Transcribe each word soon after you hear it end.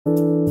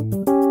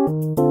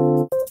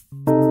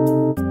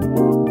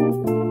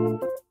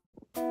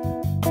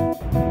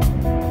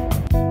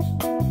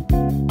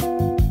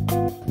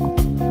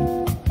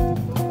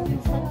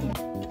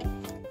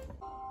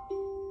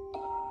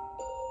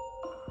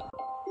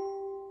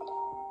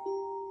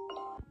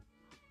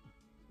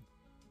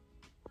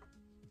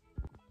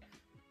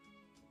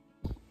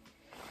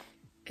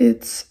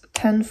It's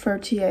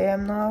 10:30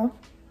 a.m. now.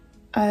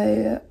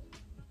 I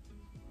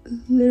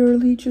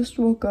literally just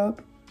woke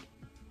up.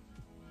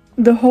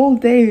 The whole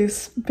day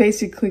is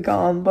basically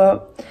gone,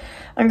 but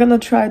I'm gonna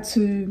try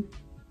to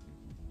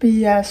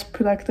be as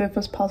productive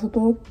as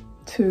possible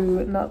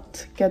to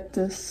not get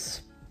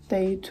this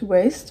day to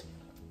waste.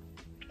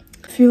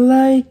 I feel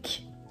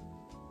like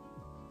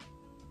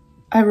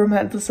I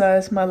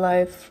romanticize my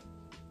life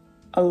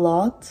a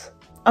lot,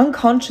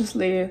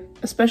 unconsciously,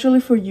 especially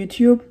for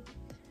YouTube.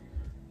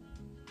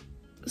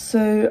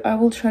 So I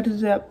will try to do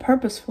that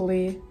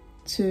purposefully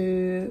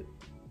to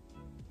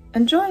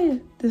enjoy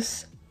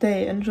this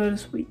day, enjoy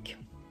this week.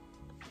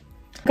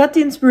 Got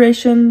the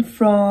inspiration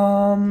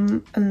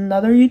from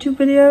another YouTube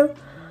video.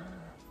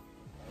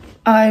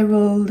 I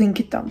will link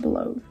it down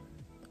below.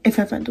 If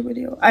I find the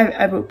video,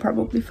 I will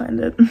probably find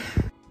it.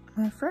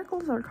 My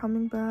freckles are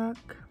coming back.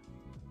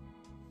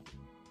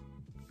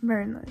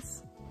 Very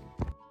nice.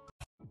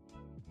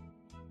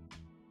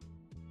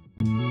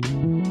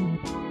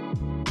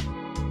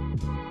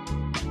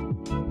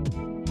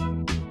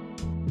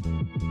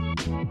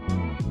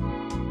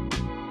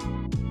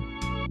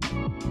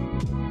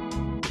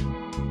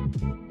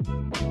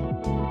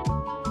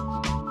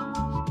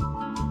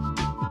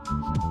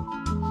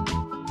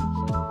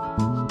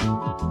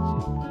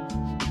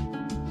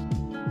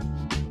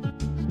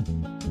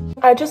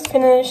 I just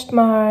finished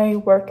my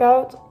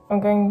workout. I'm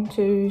going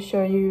to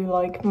show you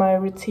like my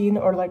routine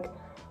or like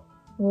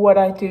what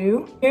I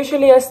do.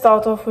 Usually I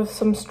start off with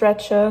some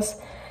stretches,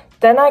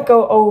 then I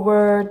go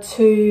over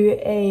to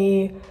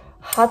a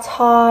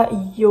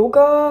hatha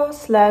yoga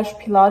slash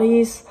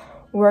pilates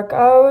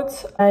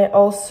workout. I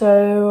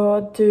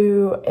also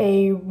do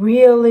a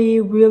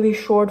really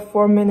short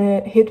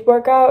 4-minute HIIT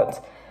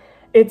workout.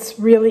 It's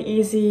really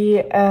easy,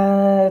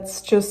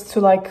 it's just to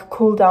like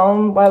cool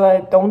down while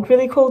I don't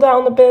really cool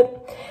down a bit.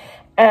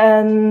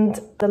 And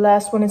the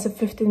last one is a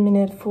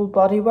 15-minute full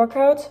body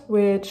workout,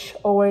 which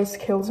always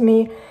kills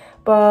me,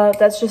 but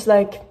that's just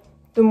like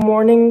the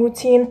morning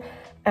routine.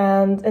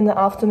 And in the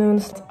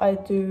afternoons I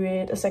do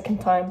it a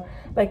second time,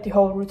 like the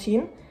whole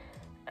routine.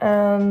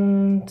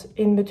 And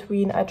in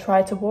between I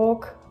try to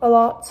walk a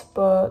lot,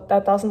 but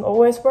that doesn't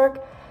always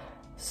work.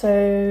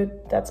 So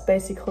that's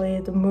basically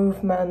the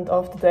movement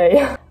of the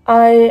day.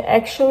 I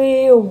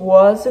actually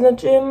was in a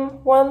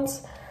gym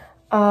once.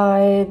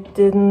 I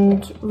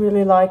didn't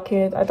really like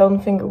it. I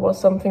don't think it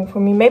was something for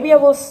me. Maybe I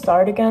will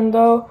start again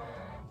though,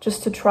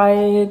 just to try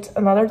it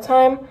another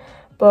time.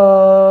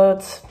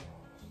 But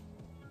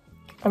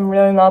I'm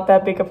really not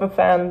that big of a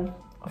fan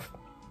of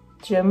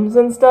gyms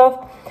and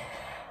stuff.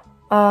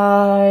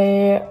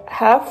 I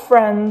have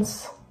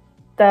friends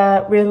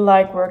that really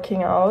like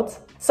working out.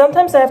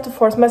 Sometimes I have to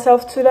force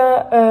myself to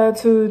that,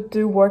 to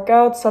do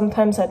workouts.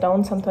 Sometimes I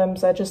don't.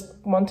 Sometimes I just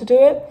want to do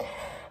it.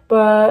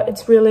 But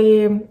it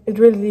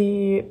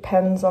really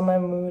depends on my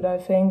mood, I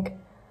think.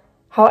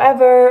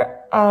 However,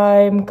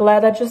 I'm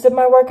glad I just did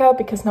my workout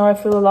because now I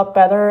feel a lot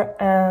better,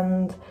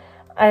 and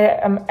I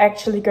am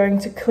actually going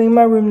to clean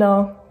my room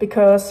now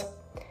because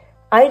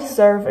I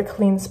deserve a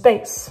clean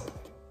space.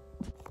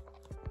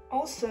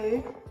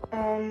 Also,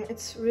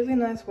 it's really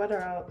nice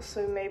weather out,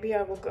 so maybe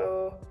I will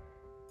go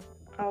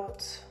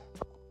out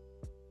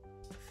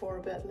for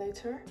a bit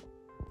later.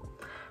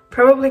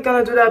 Probably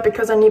gonna do that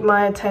because I need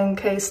my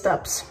 10k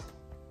steps.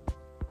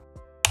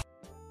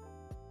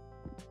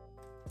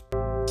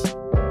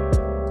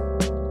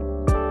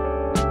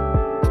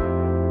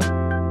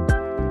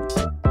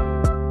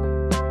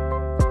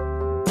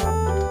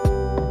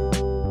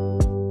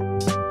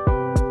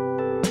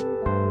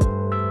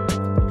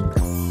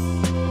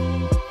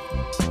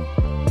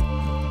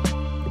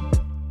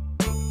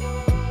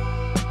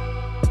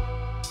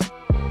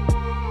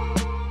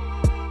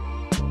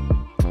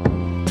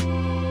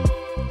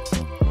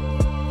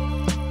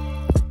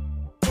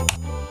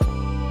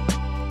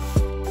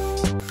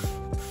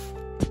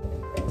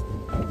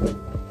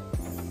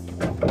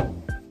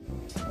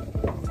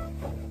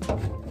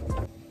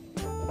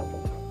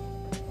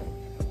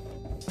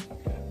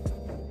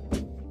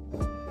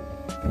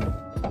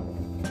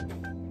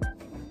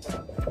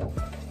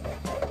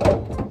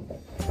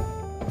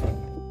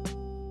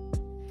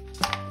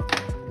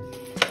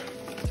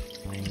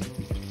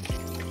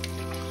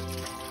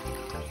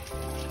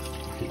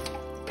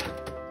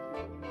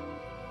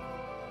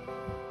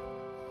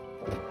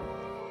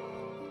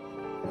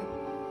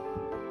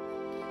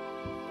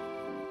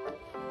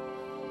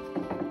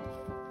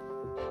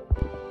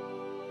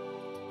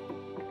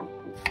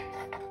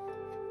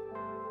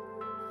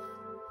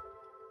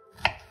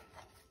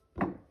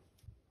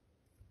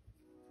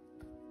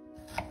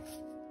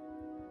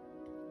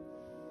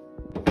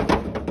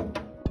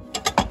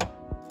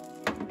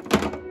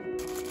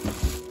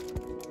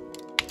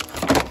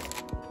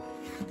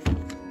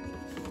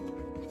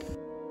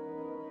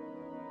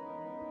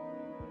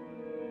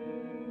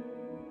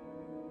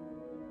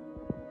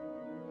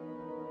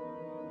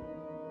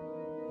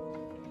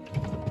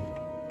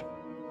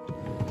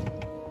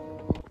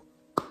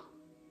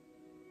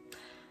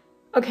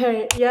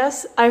 Okay,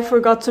 yes, I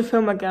forgot to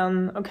film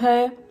again,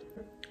 okay?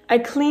 I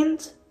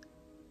cleaned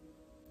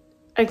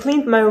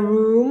my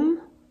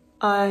room.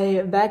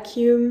 I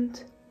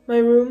vacuumed my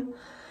room.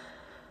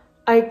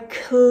 I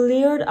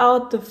cleared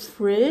out the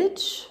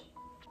fridge.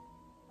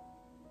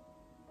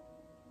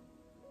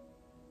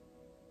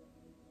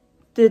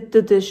 Did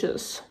the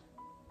dishes.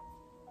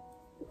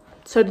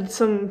 So I did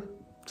some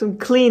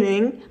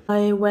cleaning.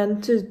 I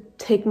went to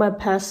take my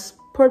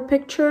passport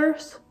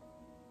pictures.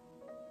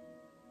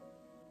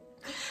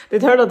 They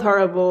turned out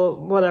horrible,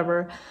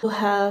 whatever. I'll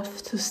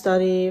have to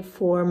study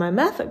for my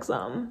math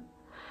exam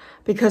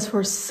because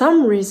for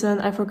some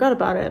reason I forgot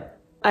about it.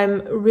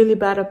 I'm really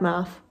bad at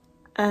math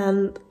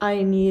and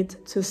I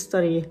need to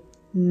study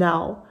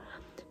now.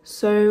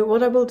 So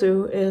what I will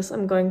do is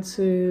I'm going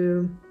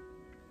to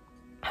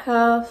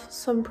have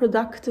some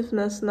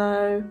productiveness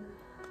now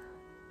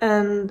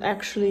and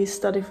actually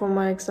study for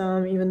my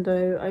exam, even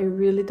though I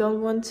really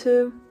don't want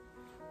to.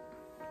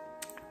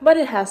 But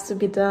it has to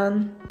be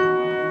done.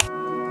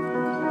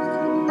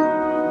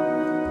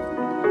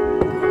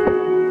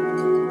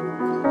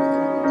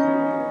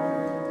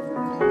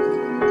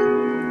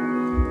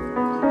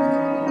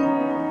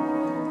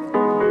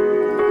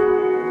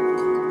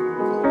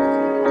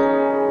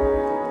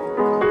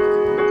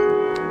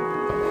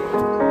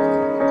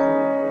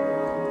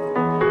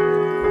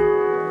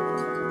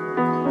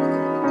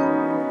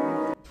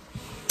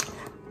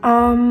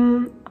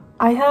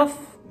 I have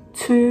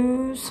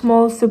 2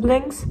 small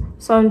siblings,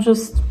 so I'm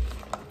just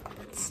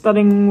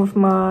studying with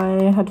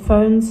my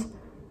headphones,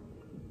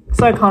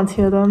 so I can't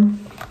hear them.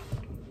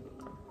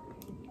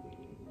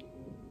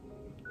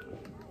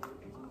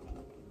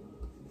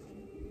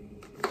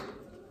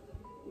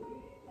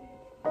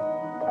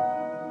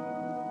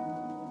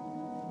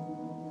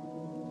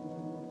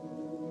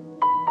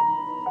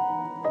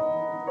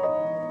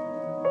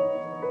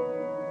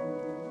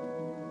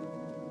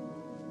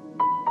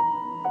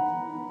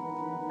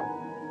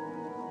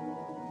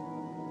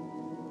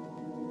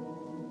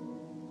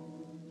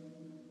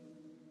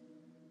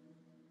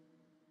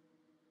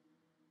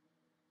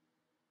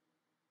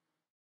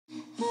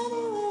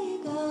 Anywhere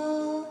you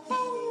go,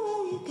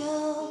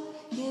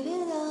 you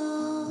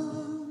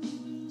belong.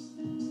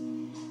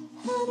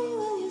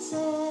 Anywhere you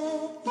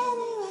say,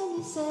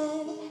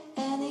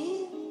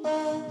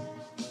 anywhere.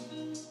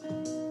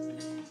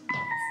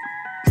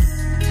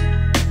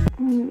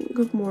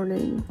 Good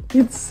morning.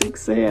 It's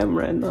 6 a.m.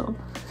 right now.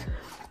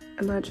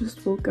 And I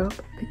just woke up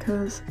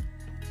because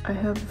I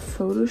have a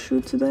photo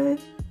shoot today.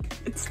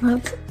 It's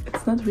not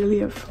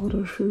really a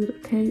photo shoot,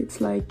 okay? It's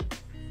like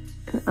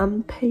an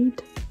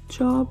unpaid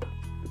job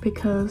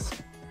because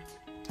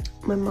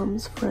my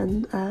mom's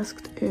friend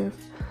asked if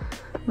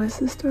my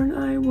sister and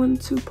I want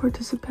to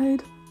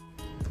participate.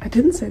 I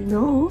didn't say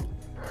no.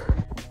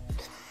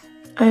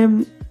 I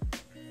am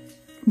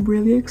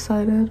really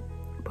excited,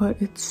 but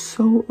it's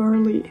so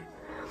early.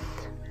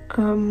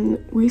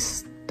 We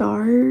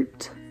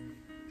start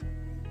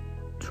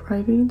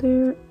driving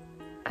there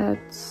at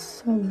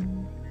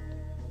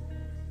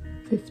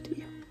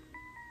 7:50.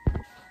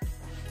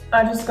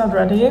 I just got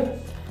ready.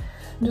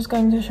 I'm just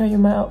going to show you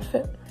my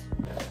outfit.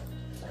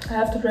 I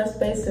have to dress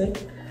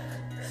basic,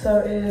 so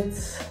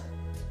it's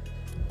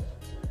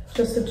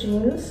just the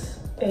jeans,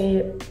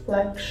 a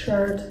black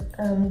shirt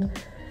and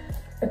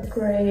a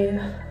gray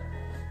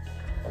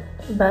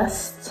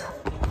vest,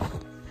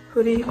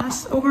 hoodie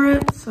vest over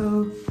it,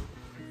 so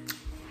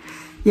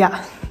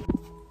yeah.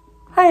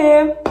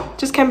 Hi,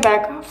 just came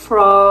back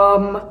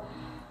from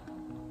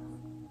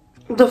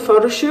the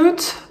photo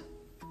shoot.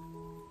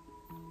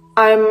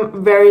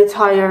 I'm very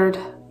tired.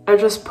 I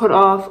just put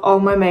off all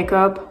my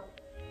makeup,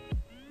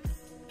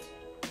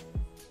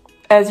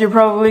 as you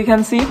probably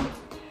can see.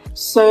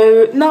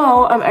 So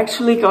now I'm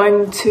actually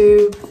going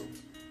to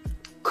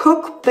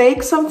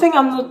bake something.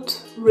 I'm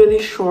not really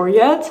sure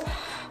yet,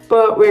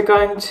 but we're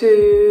going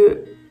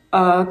to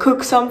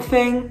cook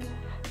something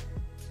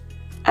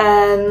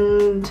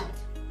and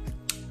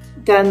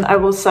then I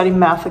will study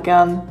math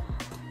again.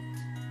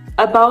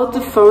 About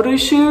the photo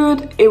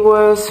shoot, it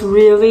was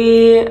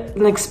really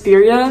an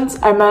experience.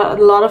 I met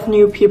a lot of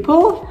new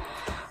people.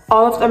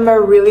 All of them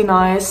are really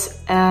nice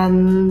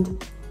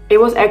and it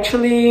was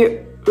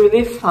actually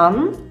really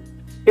fun.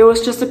 It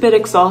was just a bit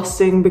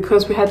exhausting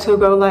because we had to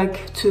go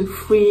like to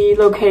 3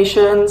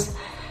 locations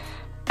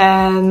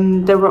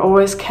and there were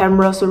always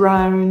cameras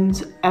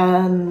around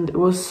and it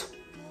was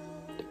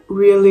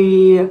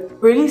really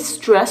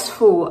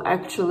stressful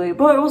actually,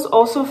 but it was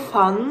also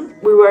fun.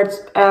 We were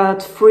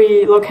at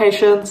 3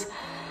 locations,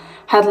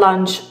 had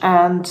lunch,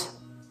 and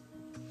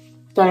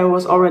then it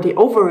was already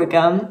over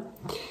again.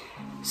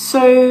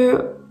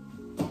 So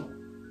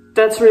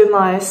that's really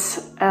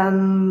nice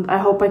and I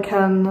hope I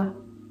can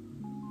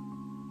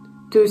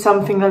do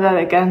something like that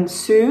again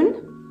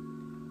soon.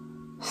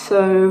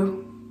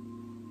 So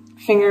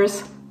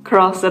fingers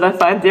crossed that I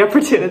find the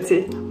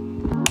opportunity.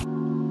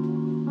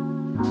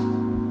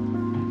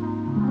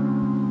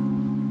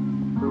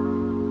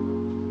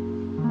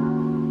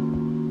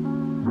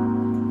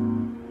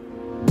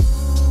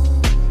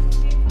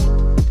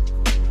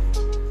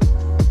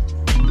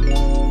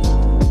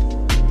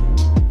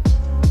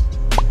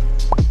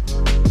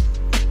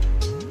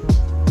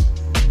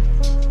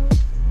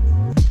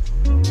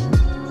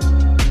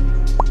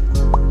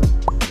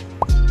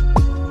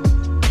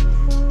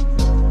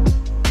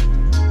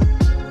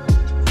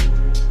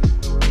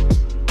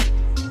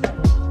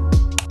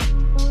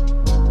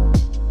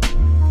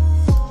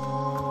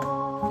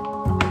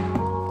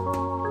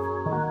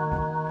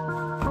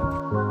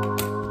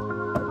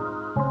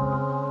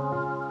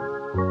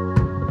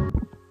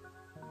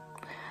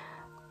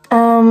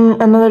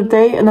 another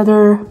day,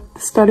 another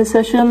study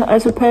session, I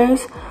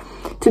suppose.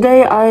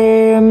 Today I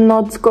am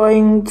not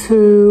going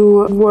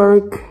to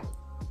work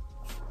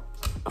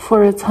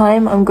for a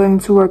time. I'm going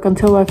to work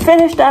until I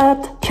finish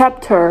that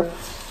chapter.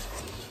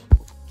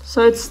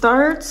 So it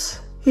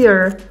starts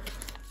here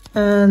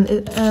and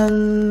it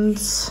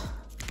ends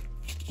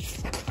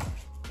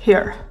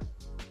here.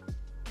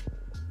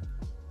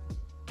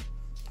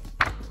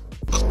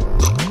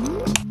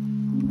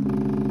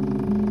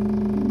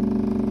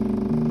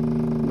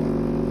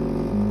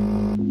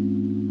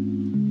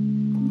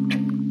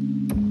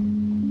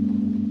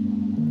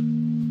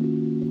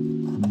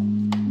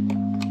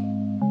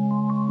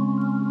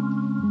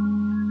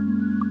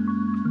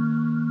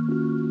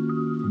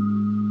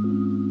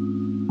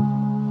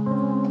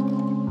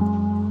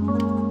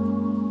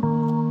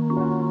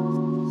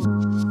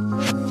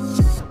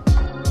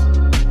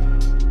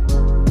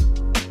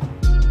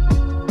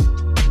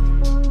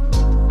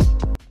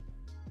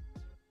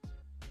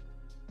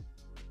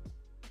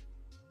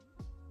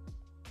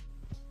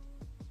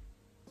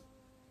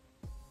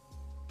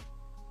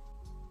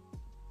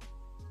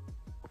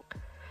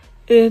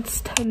 It's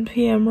 10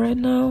 p.m. right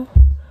now.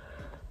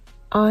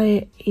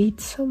 I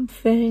ate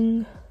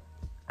something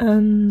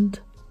and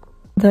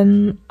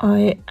then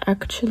I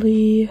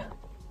actually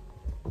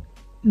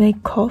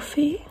make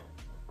coffee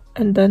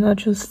and then I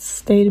just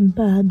stayed in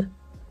bed.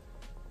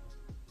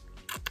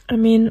 I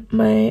mean,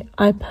 my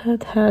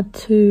iPad had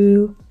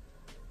to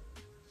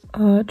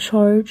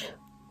charge,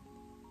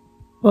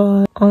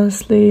 but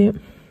honestly,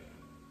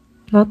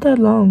 not that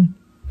long.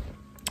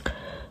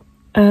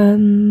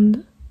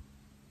 And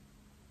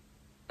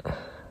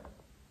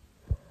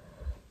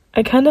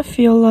I kind of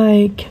feel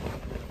like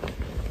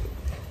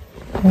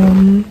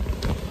I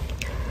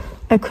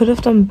could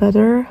have done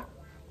better,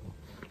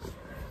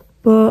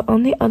 but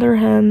on the other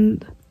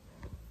hand,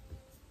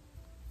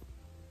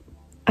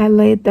 I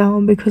laid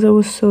down because I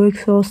was so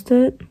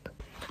exhausted.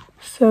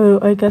 So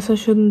I guess I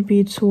shouldn't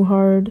be too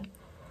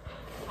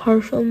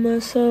harsh on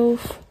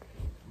myself.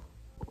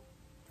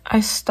 I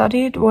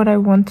studied what I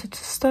wanted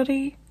to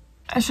study.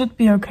 I should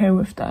be okay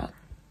with that.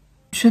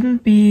 It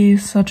shouldn't be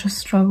such a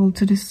struggle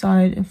to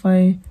decide if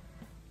I'm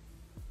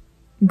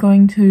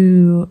going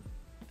to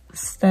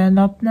stand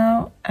up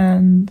now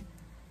and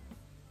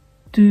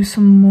do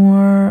some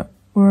more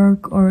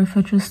work or if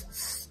I just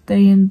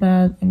stay in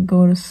bed and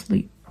go to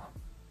sleep.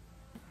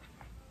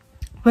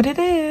 But it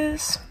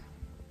is.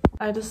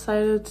 I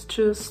decided to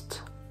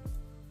just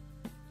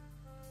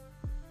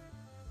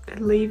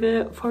leave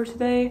it for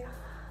today.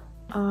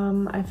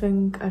 I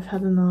think I've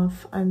had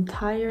enough. I'm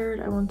tired,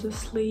 I want to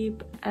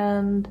sleep,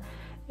 and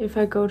if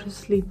I go to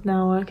sleep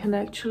now, I can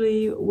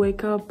actually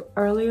wake up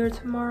earlier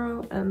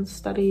tomorrow and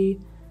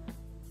study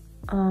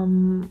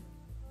then.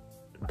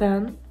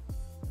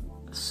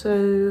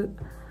 So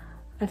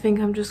I think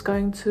I'm just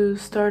going to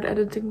start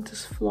editing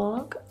this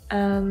vlog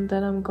and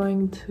then I'm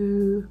going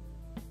to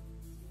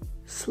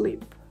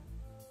sleep.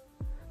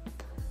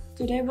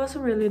 Today was a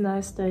really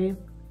nice day.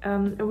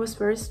 It was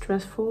very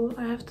stressful,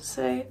 I have to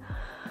say,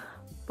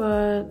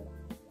 but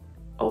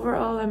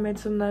overall I made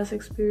some nice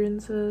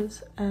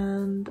experiences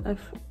and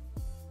I've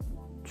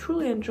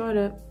truly enjoyed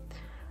it.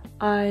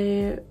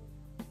 I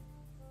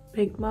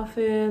baked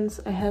muffins,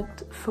 I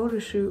had a photo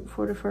shoot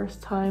for the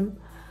first time,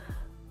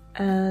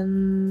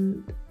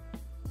 and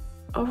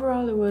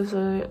overall it was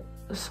a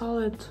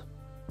solid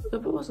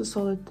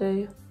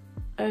day.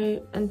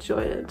 I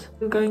enjoyed it.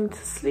 I'm going to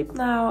sleep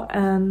now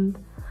and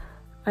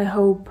I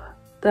hope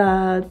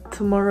that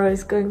tomorrow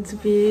is going to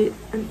be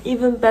an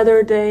even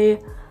better day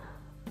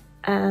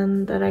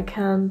and that I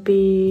can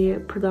be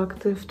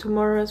productive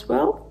tomorrow as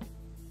well.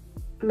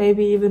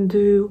 Maybe even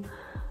do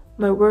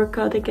my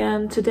workout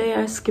again. Today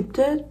I skipped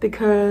it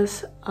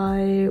because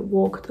I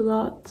walked a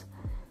lot.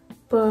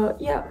 But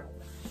yeah,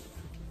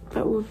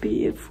 that would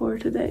be it for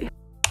today.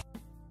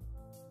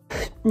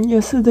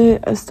 Yesterday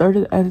I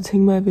started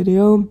editing my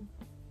video.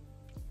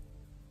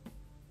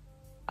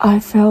 I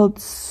felt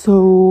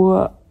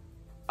so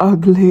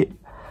ugly.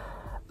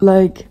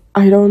 Like,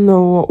 I don't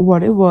know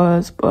what it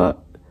was, but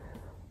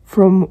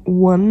from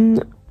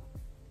one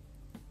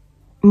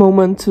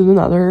moment to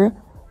another,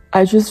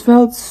 I just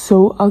felt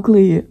so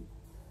ugly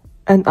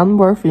and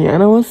unworthy,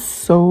 and I was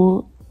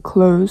so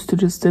close to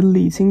just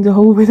deleting the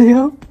whole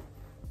video.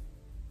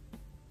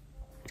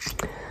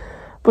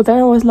 But then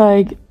I was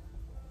like,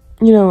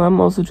 you know,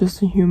 I'm also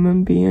just a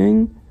human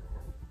being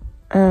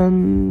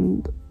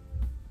and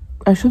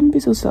I shouldn't be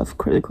so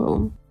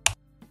self-critical.